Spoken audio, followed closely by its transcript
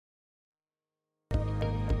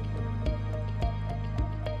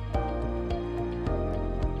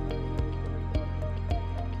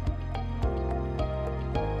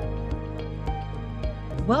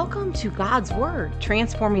Welcome to God's Word,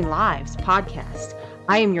 Transforming Lives podcast.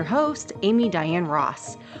 I am your host, Amy Diane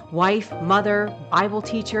Ross, wife, mother, Bible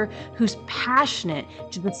teacher, who's passionate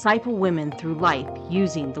to disciple women through life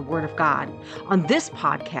using the Word of God. On this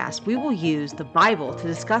podcast, we will use the Bible to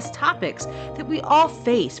discuss topics that we all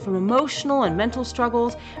face, from emotional and mental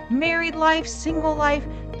struggles, married life, single life,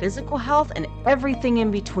 physical health, and everything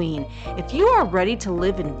in between. If you are ready to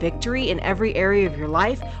live in victory in every area of your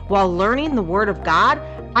life while learning the Word of God,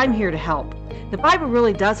 I'm here to help. The Bible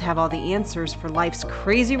really does have all the answers for life's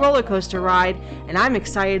crazy roller coaster ride, and I'm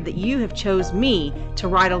excited that you have chose me to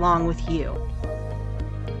ride along with you.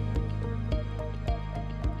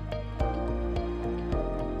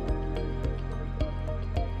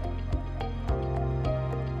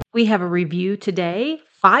 We have a review today,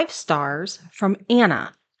 5 stars from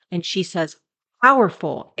Anna, and she says,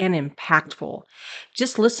 powerful and impactful.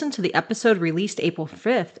 Just listened to the episode released April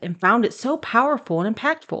 5th and found it so powerful and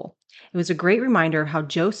impactful. It was a great reminder of how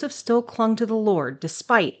Joseph still clung to the Lord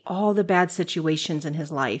despite all the bad situations in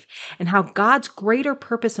his life, and how God's greater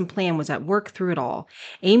purpose and plan was at work through it all.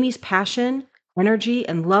 Amy's passion, energy,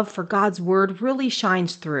 and love for God's word really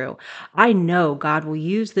shines through. I know God will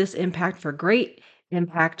use this impact for great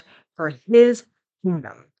impact for his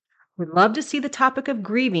kingdom. We'd love to see the topic of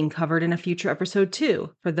grieving covered in a future episode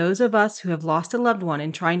too, for those of us who have lost a loved one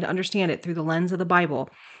and trying to understand it through the lens of the Bible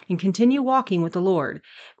and continue walking with the Lord.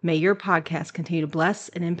 May your podcast continue to bless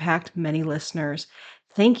and impact many listeners.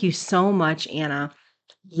 Thank you so much, Anna.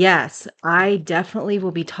 Yes, I definitely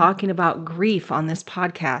will be talking about grief on this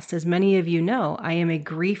podcast. As many of you know, I am a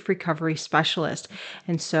grief recovery specialist.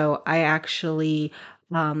 And so I actually,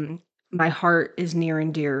 my heart is near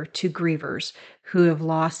and dear to grievers who have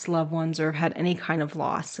lost loved ones or have had any kind of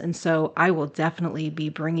loss. And so I will definitely be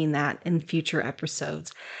bringing that in future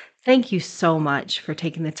episodes. Thank you so much for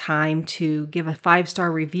taking the time to give a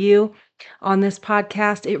 5-star review on this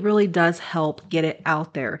podcast. It really does help get it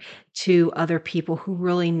out there to other people who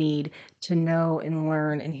really need to know and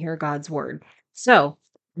learn and hear God's word. So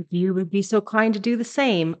if you would be so kind to do the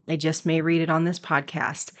same, I just may read it on this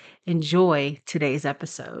podcast. Enjoy today's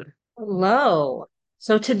episode. Hello.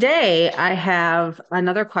 So today I have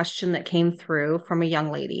another question that came through from a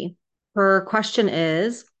young lady. Her question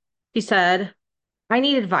is, she said, I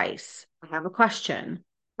need advice. I have a question.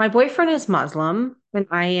 My boyfriend is Muslim and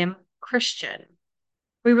I am Christian.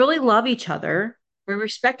 We really love each other. We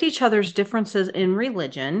respect each other's differences in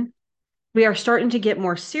religion. We are starting to get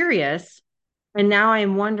more serious. And now I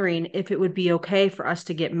am wondering if it would be okay for us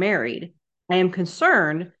to get married. I am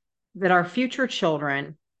concerned that our future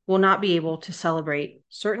children will not be able to celebrate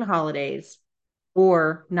certain holidays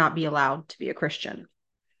or not be allowed to be a Christian.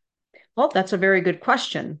 Well, that's a very good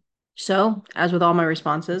question. So, as with all my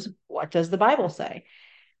responses, what does the Bible say?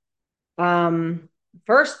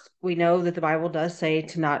 First, we know that the Bible does say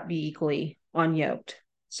to not be equally unyoked.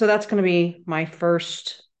 So that's going to be my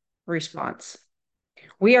first response.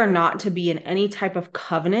 We are not to be in any type of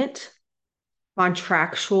covenant,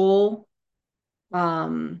 contractual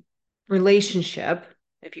relationship,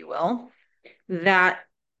 if you will, that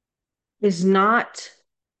is not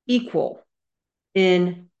equal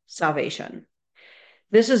in salvation.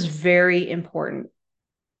 This is very important.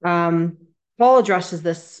 Paul addresses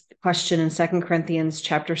this question in 2 Corinthians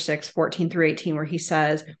chapter 6, 14 through 18, where he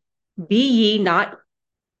says, be ye not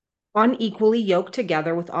unequally yoked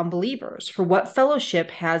together with unbelievers. For what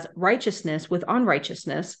fellowship has righteousness with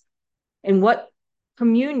unrighteousness? And what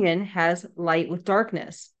communion has light with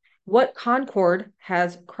darkness? What concord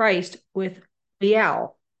has Christ with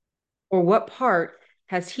Belial? Or what part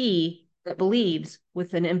has he that believes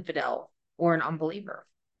with an infidel or an unbeliever?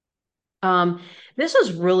 This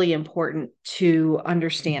is really important to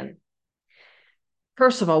understand.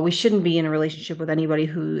 First of all, we shouldn't be in a relationship with anybody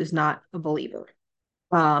who is not a believer.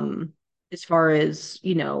 As far as,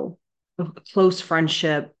 a close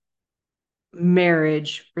friendship,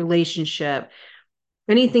 marriage, relationship,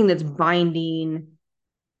 anything that's binding,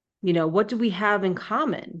 what do we have in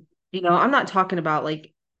common? I'm not talking about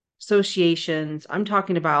like associations. I'm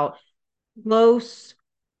talking about close,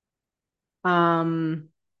 friends,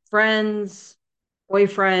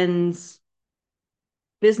 boyfriends,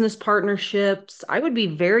 business partnerships. I would be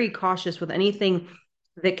very cautious with anything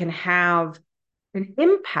that can have an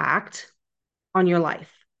impact on your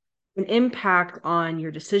life, an impact on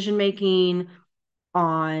your decision making,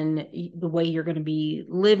 on the way you're going to be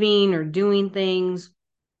living or doing things.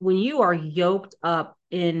 When you are yoked up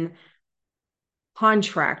in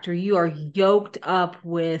contract, or you are yoked up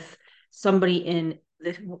with somebody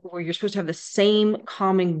where you're supposed to have the same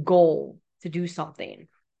common goal to do something.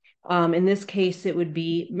 In this case, it would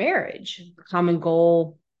be marriage. The common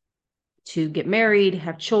goal to get married,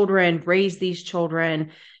 have children, raise these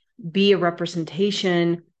children, be a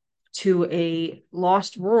representation to a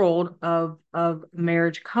lost world of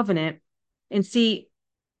marriage covenant. And see,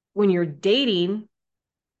 when you're dating,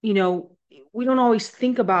 you know, we don't always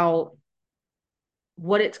think about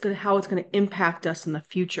how it's going to impact us in the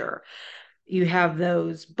future. You have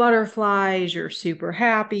those butterflies, you're super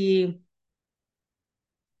happy.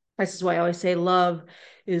 This is why I always say love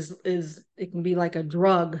is it can be like a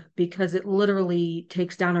drug because it literally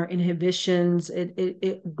takes down our inhibitions.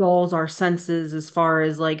 It dulls our senses as far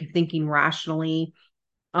as like thinking rationally,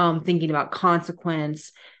 thinking about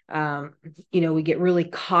consequence. Um, we get really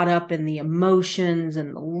caught up in the emotions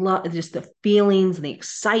and the love, just the feelings and the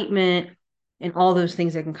excitement and all those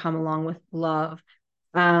things that can come along with love.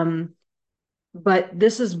 Um, but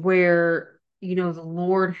this is where, the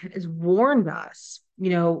Lord has warned us,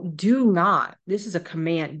 do not, this is a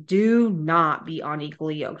command, do not be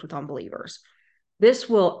unequally yoked with unbelievers. This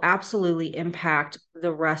will absolutely impact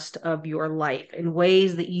the rest of your life in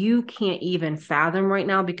ways that you can't even fathom right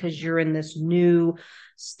now because you're in this new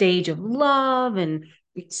stage of love and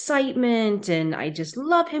excitement. And I just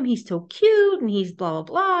love him. He's so cute and he's blah,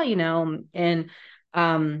 blah, blah, and,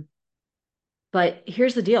 but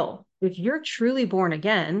here's the deal. If you're truly born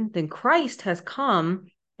again, then Christ has come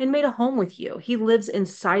and made a home with you. He lives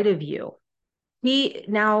inside of you. He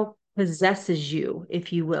now possesses you,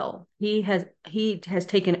 if you will. He has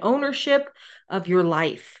taken ownership of your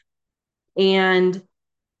life. And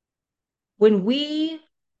when we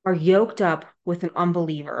are yoked up with an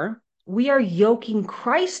unbeliever, we are yoking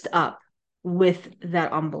Christ up with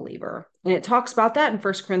that unbeliever. And it talks about that in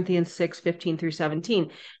 1 Corinthians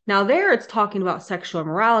 6:15-17. Now, there it's talking about sexual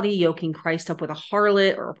immorality, yoking Christ up with a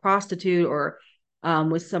harlot or a prostitute or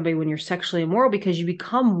with somebody when you're sexually immoral because you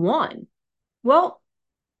become one. Well,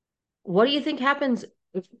 what do you think happens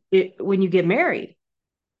when you get married?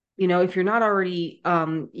 If you're not already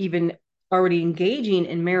even already engaging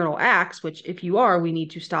in marital acts, which if you are, we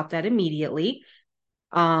need to stop that immediately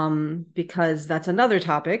because that's another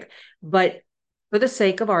topic. But for the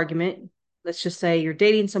sake of argument, let's just say you're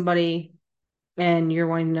dating somebody and you're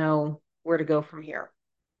wanting to know where to go from here.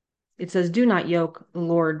 It says, do not yoke the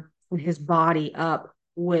Lord and his body up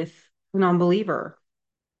with an unbeliever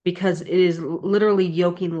because it is literally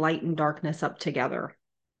yoking light and darkness up together.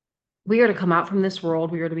 We are to come out from this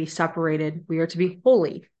world. We are to be separated. We are to be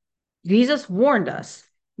holy. Jesus warned us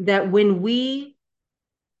that when we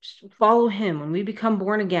follow him, when we become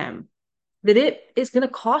born again, that it is going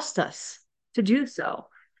to cost us to do so.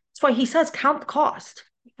 That's why he says, count the cost.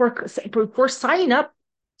 For signing up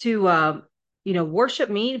to, worship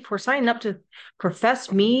me, for signing up to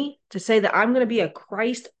profess me, to say that I'm going to be a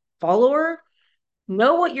Christ follower,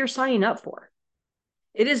 know what you're signing up for.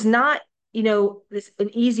 It is not, this an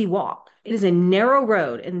easy walk. It is a narrow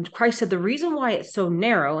road. And Christ said the reason why it's so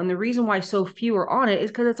narrow and the reason why so few are on it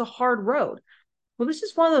is because it's a hard road. Well, this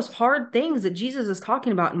is one of those hard things that Jesus is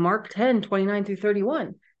talking about in Mark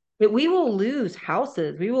 10:29-31. That we will lose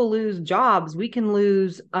houses, we will lose jobs, we can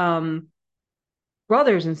lose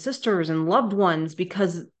brothers and sisters and loved ones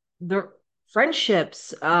because their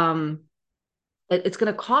friendships, it's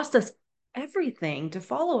going to cost us everything to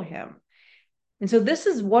follow him. And so this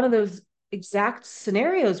is one of those exact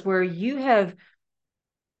scenarios where you have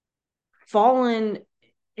fallen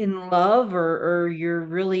in love or you're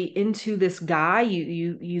really into this guy,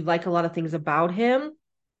 you like a lot of things about him,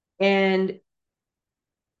 and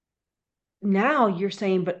now you're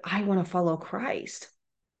saying, but I want to follow Christ.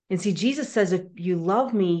 And see, Jesus says, if you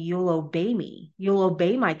love me, you'll obey me. You'll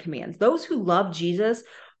obey my commands. Those who love Jesus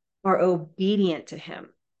are obedient to him.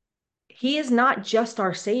 He is not just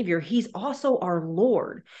our savior, he's also our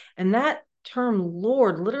Lord. And that term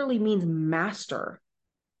Lord literally means master.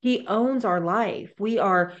 He owns our life. We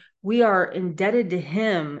are indebted to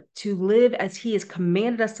him to live as he has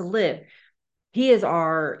commanded us to live. He is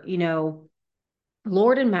our,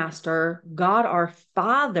 Lord and Master, God our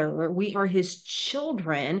Father. We are his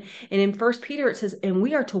children. And in First Peter it says, and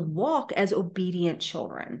we are to walk as obedient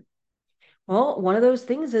children. Well, one of those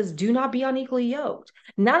things is do not be unequally yoked.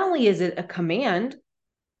 Not only is it a command,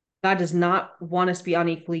 God does not want us to be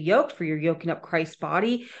unequally yoked, for you're yoking up Christ's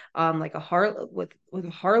body, like a harlot with a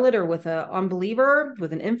harlot or with an unbeliever,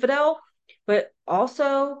 with an infidel, but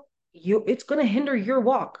also it's going to hinder your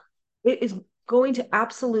walk. It is going to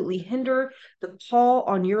absolutely hinder the call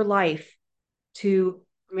on your life to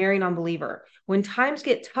marry an unbeliever. When times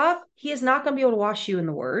get tough, he is not going to be able to wash you in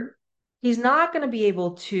the word. He's not going to be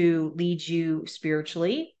able to lead you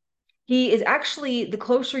spiritually. He is actually, the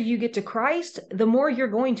closer you get to Christ, the more you're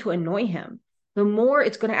going to annoy him, the more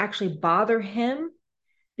it's going to actually bother him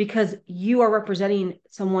because you are representing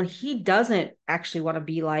someone he doesn't actually want to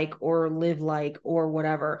be like or live like or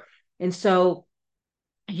whatever. And so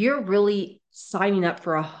you're really signing up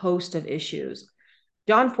for a host of issues.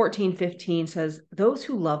 John 14:15 says, "Those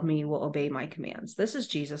who love me will obey my commands." This is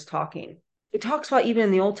Jesus talking. It talks about even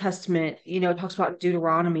in the Old Testament, it talks about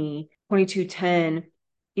Deuteronomy 22:10,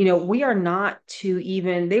 we are not to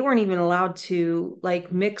even, they weren't even allowed to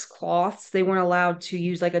like mix cloths. They weren't allowed to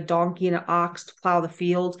use like a donkey and an ox to plow the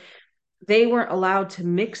fields. They weren't allowed to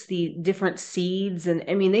mix the different seeds. And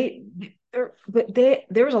I mean,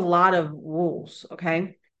 there's a lot of rules.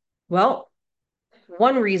 Okay. Well,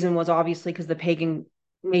 one reason was obviously because the pagan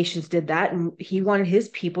nations did that, and he wanted his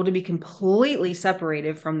people to be completely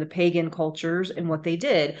separated from the pagan cultures and what they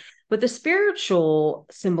did. But the spiritual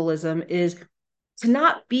symbolism is to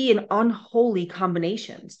not be in unholy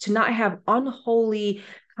combinations, to not have unholy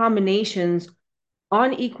combinations,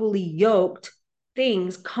 unequally yoked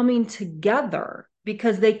things coming together,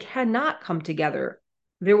 because they cannot come together.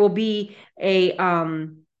 There will be a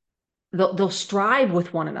they'll strive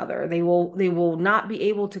with one another. They will not be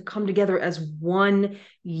able to come together as one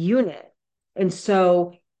unit. And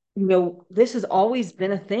so, this has always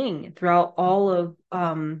been a thing throughout all of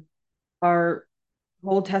our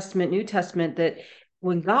Old Testament, New Testament, that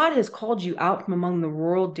when God has called you out from among the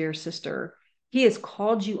world, dear sister, he has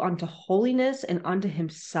called you unto holiness and unto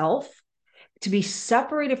himself, to be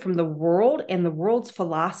separated from the world and the world's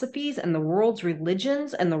philosophies and the world's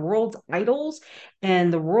religions and the world's idols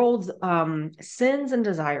and the world's sins and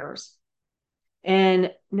desires.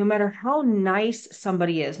 And no matter how nice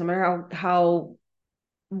somebody is, no matter how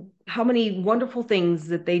many wonderful things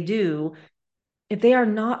that they do, if they are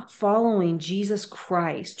not following Jesus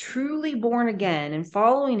Christ, truly born again and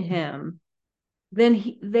following him, then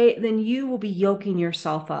you will be yoking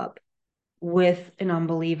yourself up with an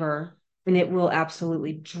unbeliever, and it will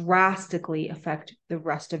absolutely drastically affect the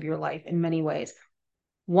rest of your life in many ways.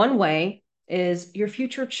 One way is your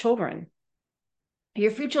future children.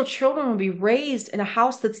 Your future children will be raised in a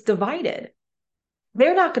house that's divided.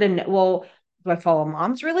 They're not going to know, well, do I follow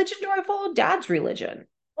mom's religion? Do I follow dad's religion?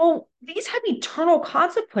 Well, these have eternal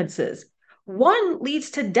consequences. One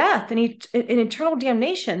leads to death and eternal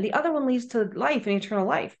damnation. The other one leads to life and eternal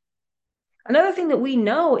life. Another thing that we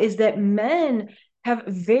know is that men have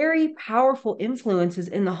very powerful influences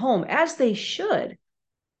in the home, as they should.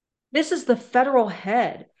 This is the federal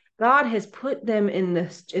head. God has put them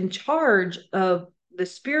in charge of the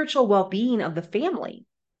spiritual well-being of the family.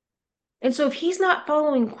 And so if he's not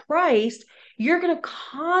following Christ, you're going to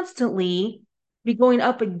constantly be going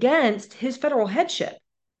up against his federal headship.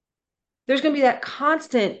 There's going to be that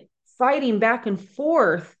constant fighting back and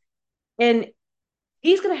forth, and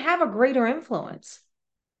he's going to have a greater influence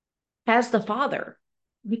as the father,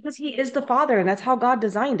 because he is the father and that's how God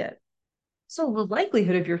designed it. So the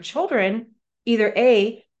likelihood of your children either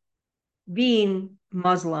A, being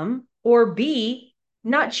Muslim, or B,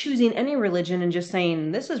 not choosing any religion and just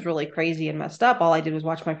saying, this is really crazy and messed up. All I did was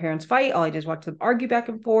watch my parents fight. All I did was watch them argue back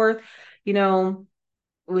and forth. It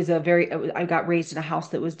was I got raised in a house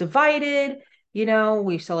that was divided.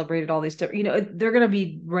 We celebrated all these different, they're going to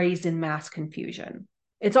be raised in mass confusion.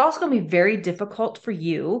 It's also going to be very difficult for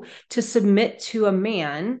you to submit to a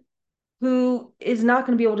man who is not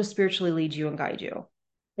going to be able to spiritually lead you and guide you.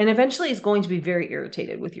 And eventually is going to be very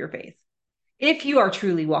irritated with your faith. If you are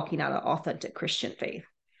truly walking out an authentic Christian faith,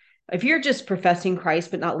 if you're just professing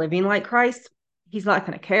Christ but not living like Christ, he's not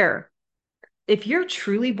going to care. If you're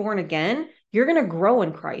truly born again, you're going to grow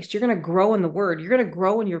in Christ. You're going to grow in the word. You're going to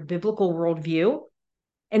grow in your biblical worldview.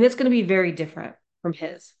 And it's going to be very different from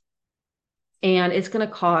his. And it's going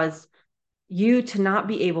to cause you to not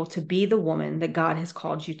be able to be the woman that God has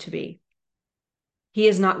called you to be. He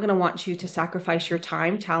is not going to want you to sacrifice your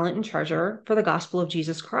time, talent, and treasure for the gospel of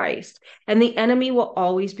Jesus Christ. And the enemy will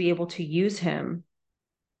always be able to use him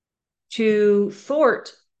to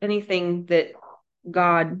thwart anything that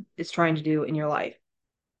God is trying to do in your life.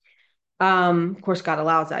 Of course, God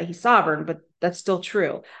allows that. He's sovereign, but that's still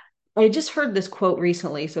true. I just heard this quote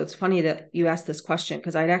recently, so it's funny that you asked this question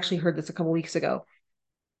because I'd actually heard this a couple weeks ago.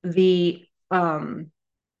 The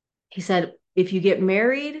He said, if you get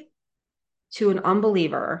married to an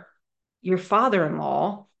unbeliever, your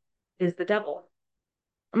father-in-law is the devil.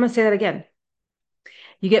 I'm going to say that again.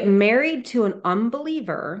 You get married to an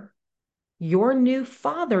unbeliever, your new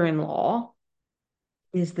father-in-law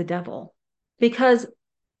is the devil. Because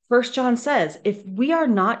First John says, if we are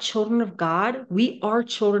not children of God, we are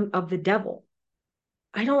children of the devil.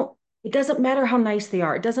 I don't It doesn't matter how nice they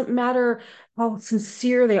are. It doesn't matter how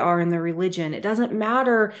sincere they are in their religion. It doesn't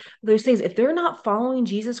matter those things. If they're not following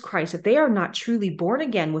Jesus Christ, if they are not truly born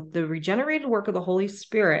again with the regenerated work of the Holy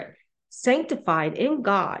Spirit, sanctified in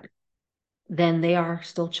God, then they are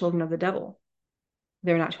still children of the devil.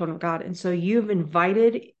 They're not children of God. And so you've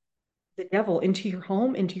invited the devil into your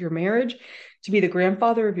home, into your marriage, to be the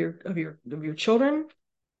grandfather of your children.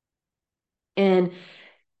 And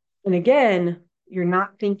and again, you're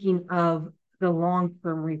not thinking of the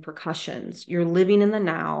long-term repercussions. You're living in the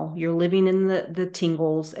now. You're living in the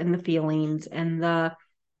tingles and the feelings and the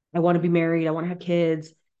I want to be married, I want to have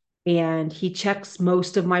kids. And he checks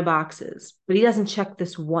most of my boxes, but he doesn't check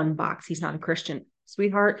this one box. He's not a Christian.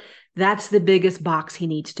 Sweetheart, that's the biggest box he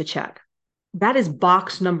needs to check. That is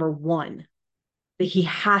box number one that he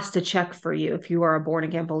has to check for you if you are a born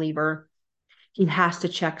again believer. He has to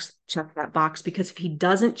check that box, because if he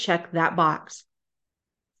doesn't check that box,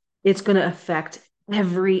 it's going to affect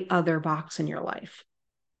every other box in your life.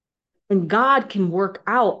 And God can work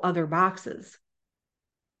out other boxes,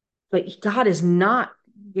 but God is not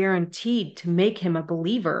guaranteed to make him a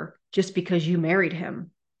believer just because you married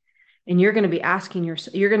him. And you're going to be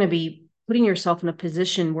you're going to be putting yourself in a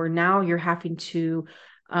position where now you're having to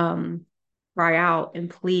um, cry out and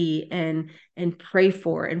plead and pray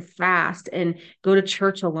for and fast and go to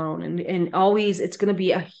church alone. And always, it's going to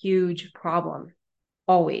be a huge problem,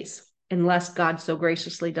 always, unless God so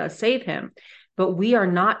graciously does save him. But we are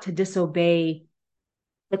not to disobey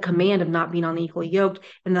the command of not being unequally yoked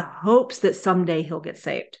in the hopes that someday he'll get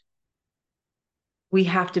saved. We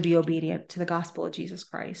have to be obedient to the gospel of Jesus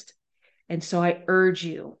Christ. And so I urge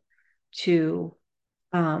you to,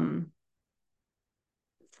 um,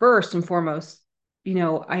 first and foremost,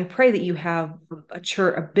 I pray that you have a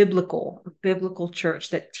church, a biblical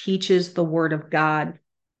church that teaches the word of God,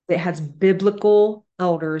 that has biblical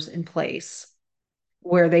elders in place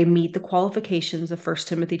where they meet the qualifications of First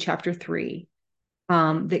Timothy chapter 3,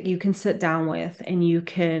 that you can sit down with, and you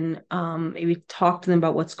can maybe talk to them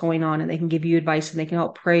about what's going on, and they can give you advice, and they can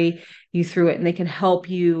help pray you through it, and they can help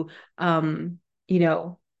you, you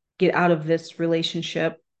know, get out of this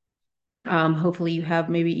relationship. Hopefully you have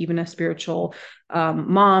maybe even a spiritual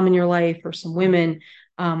mom in your life, or some women.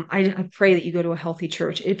 I pray that you go to a healthy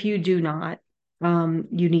church. If you do not,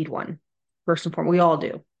 you need one. First and foremost, we all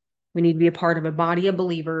do. We need to be a part of a body of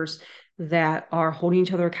believers that are holding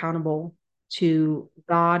each other accountable to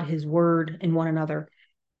God, his word, and one another.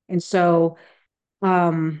 And so,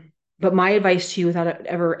 but my advice to you, without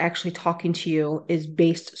ever actually talking to you, is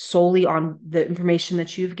based solely on the information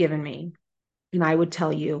that you've given me. And I would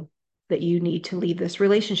tell you that you need to leave this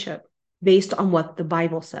relationship based on what the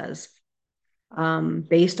Bible says,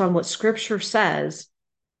 based on what scripture says.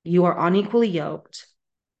 You are unequally yoked,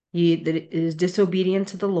 that it is disobedient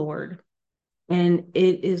to the Lord, and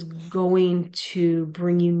it is going to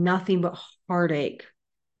bring you nothing but heartache,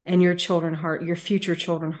 and your future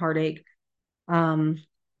children heartache. Um,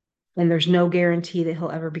 and there's no guarantee that he'll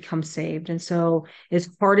ever become saved. And so, as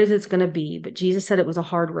hard as it's going to be, but Jesus said it was a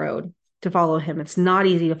hard road to follow him. It's not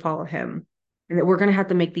easy to follow him, and that we're going to have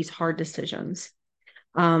to make these hard decisions.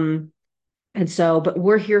 Um, and so, but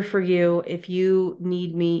we're here for you. If you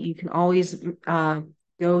need me, you can always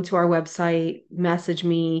go to our website, message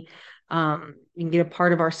me. You can get a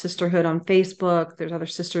part of our sisterhood on Facebook. There's other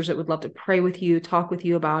sisters that would love to pray with you, talk with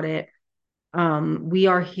you about it. We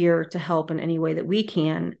are here to help in any way that we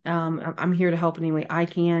can. I'm here to help in any way I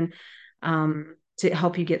can, to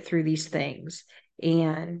help you get through these things.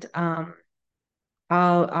 And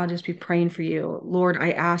I'll just be praying for you. Lord,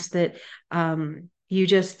 I ask that you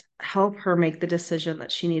just help her make the decision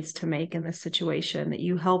that she needs to make in this situation, that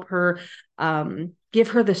you help her, give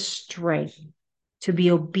her the strength to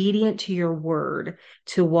be obedient to your word,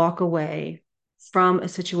 to walk away from a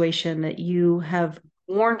situation that you have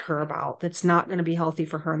warned her about, that's not going to be healthy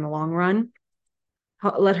for her in the long run.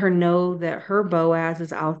 Let her know that her Boaz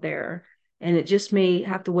is out there, and it just may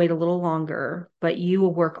have to wait a little longer, but you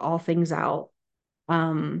will work all things out,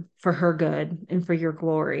 for her good and for your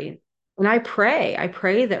glory. And I pray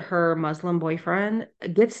that her Muslim boyfriend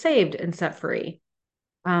gets saved and set free.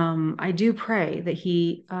 I do pray that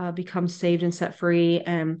he becomes saved and set free,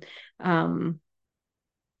 um,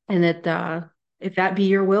 and that if that be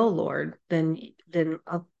your will, Lord, then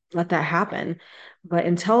I'll let that happen. But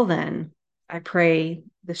until then, I pray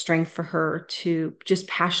the strength for her to just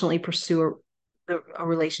passionately pursue a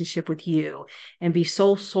relationship with you, and be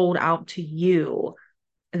so sold out to you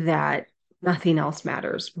that nothing else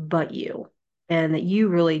matters but you, and that you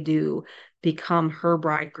really do become her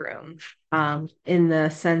bridegroom. in the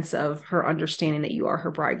sense of her understanding that you are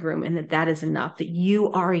her bridegroom and that that is enough, that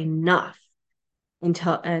you are enough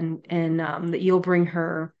until and that you'll bring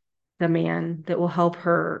her the man that will help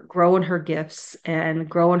her grow in her gifts and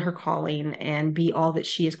grow in her calling and be all that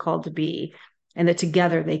she is called to be, and that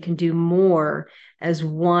together they can do more as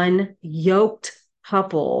one yoked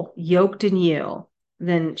couple, yoked in you,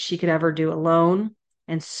 than she could ever do alone,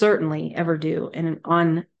 and certainly ever do in an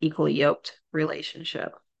unequally yoked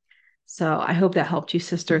relationship. So I hope that helped you,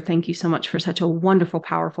 sister. Thank you so much for such a wonderful,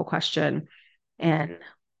 powerful question, and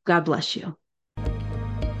God bless you.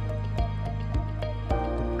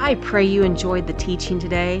 I pray you enjoyed the teaching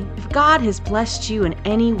today. If God has blessed you in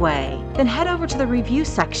any way, then head over to the review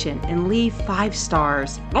section and leave 5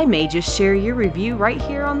 stars. I may just share your review right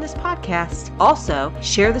here on this podcast. Also,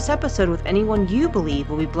 share this episode with anyone you believe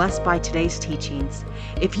will be blessed by today's teachings.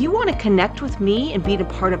 If you want to connect with me and be a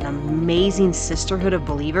part of an amazing sisterhood of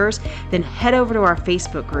believers, then head over to our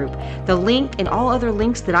Facebook group. The link and all other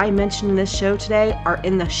links that I mentioned in this show today are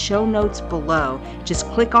in the show notes below. Just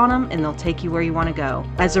click on them and they'll take you where you want to go.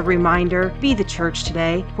 As a reminder, be the church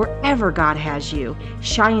today, wherever God has you,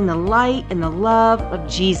 shining the light and the love of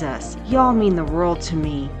Jesus. Y'all mean the world to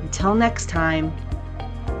me. Until next time.